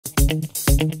Hey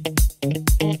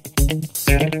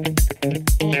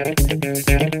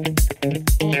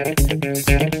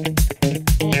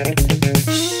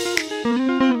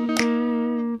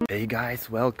guys,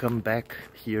 welcome back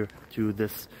here to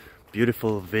this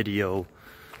beautiful video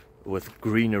with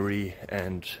greenery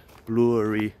and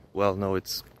bluery. Well, no,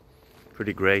 it's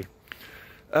pretty gray.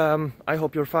 I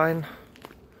hope you're fine.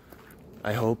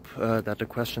 I hope that the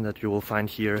question that you will find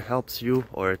here helps you,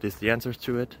 or at least the answers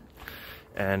to it.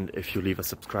 And if you leave a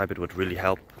subscribe, it would really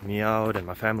help me out and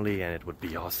my family, and it would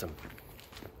be awesome.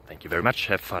 Thank you very much.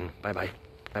 Have fun. Bye bye.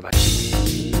 Bye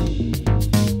bye.